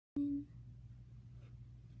What?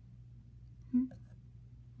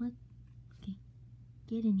 Okay.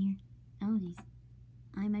 Get in here. Oh, geez.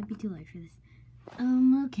 I might be too large for this.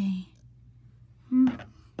 Okay.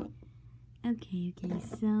 Okay,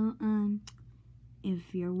 so,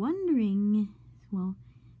 if you're wondering, well,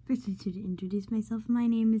 first I should introduce myself. My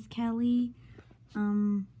name is Kelly,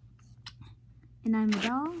 and I'm a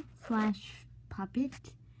doll / puppet.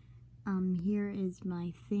 Here is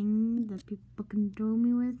my thing that people control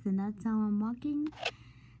me with, and that's how I'm walking.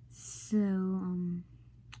 So,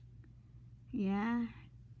 yeah.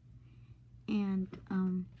 And,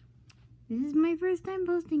 this is my first time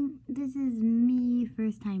posting. This is me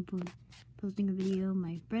first time posting a video.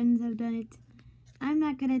 My friends have done it. I'm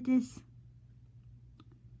not good at this.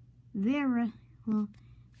 Well,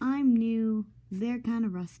 I'm new. They're kind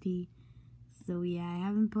of rusty. So yeah, I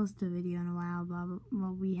haven't posted a video in a while, blah, blah,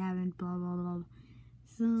 well, we haven't, blah, blah, blah.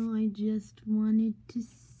 So I just wanted to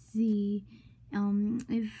see,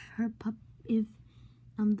 if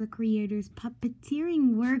the creator's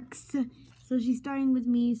puppeteering works. So she's starting with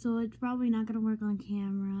me, so it's probably not gonna work on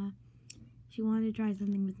camera. She wanted to try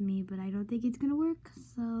something with me, but I don't think it's gonna work,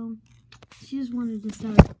 so she just wanted to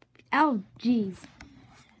start. Oh, jeez.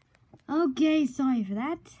 Okay, sorry for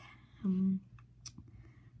that.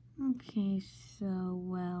 Okay, so,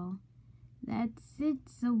 well, that's it.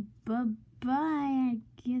 So, bye-bye, I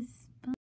guess.